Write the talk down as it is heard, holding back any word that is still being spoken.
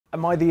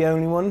Am I the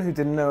only one who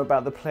didn't know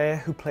about the player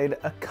who played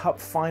a cup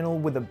final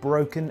with a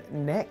broken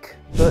neck?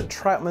 Bert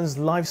Trautmann's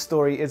life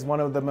story is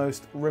one of the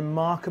most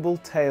remarkable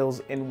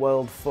tales in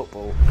world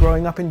football.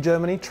 Growing up in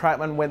Germany,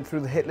 Trautmann went through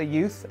the Hitler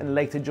Youth and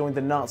later joined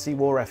the Nazi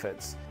war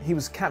efforts. He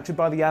was captured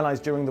by the Allies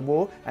during the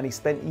war and he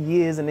spent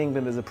years in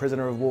England as a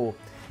prisoner of war.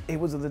 It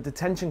was at the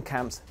detention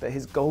camps that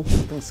his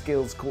goalkeeping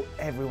skills caught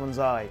everyone's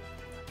eye.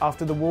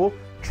 After the war,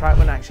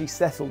 Trautmann actually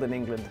settled in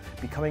England,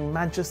 becoming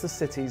Manchester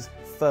City's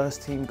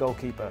first-team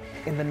goalkeeper.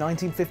 In the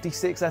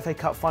 1956 FA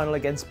Cup final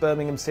against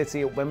Birmingham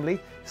City at Wembley,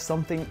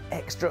 something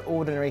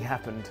extraordinary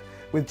happened.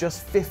 With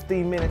just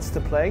 15 minutes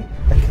to play,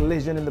 a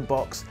collision in the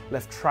box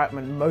left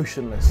Trautmann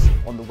motionless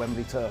on the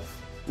Wembley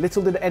turf.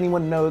 Little did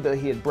anyone know that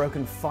he had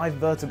broken 5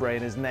 vertebrae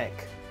in his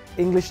neck.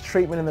 English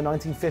treatment in the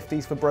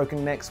 1950s for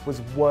broken necks was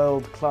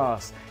world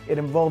class. It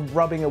involved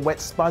rubbing a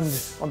wet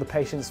sponge on the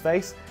patient's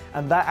face,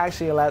 and that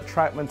actually allowed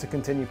Trautmann to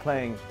continue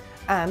playing.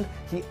 And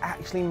he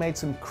actually made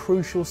some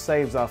crucial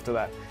saves after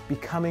that,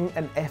 becoming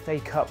an FA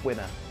Cup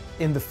winner.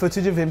 In the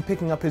footage of him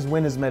picking up his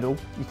winner's medal,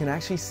 you can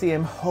actually see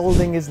him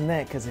holding his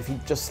neck as if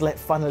he'd just slept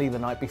funnily the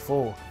night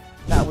before.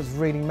 That was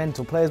really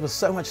mental. Players were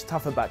so much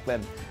tougher back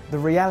then. The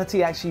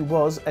reality actually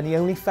was, and he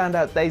only found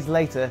out days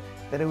later,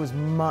 that it was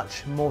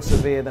much more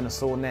severe than a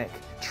sore neck.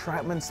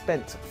 Trautmann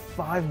spent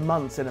 5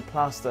 months in a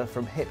plaster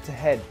from hip to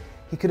head.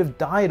 He could have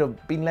died or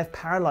been left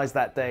paralysed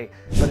that day,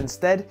 but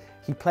instead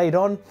he played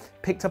on,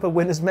 picked up a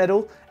winner's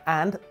medal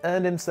and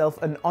earned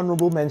himself an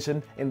honourable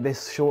mention in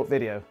this short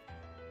video.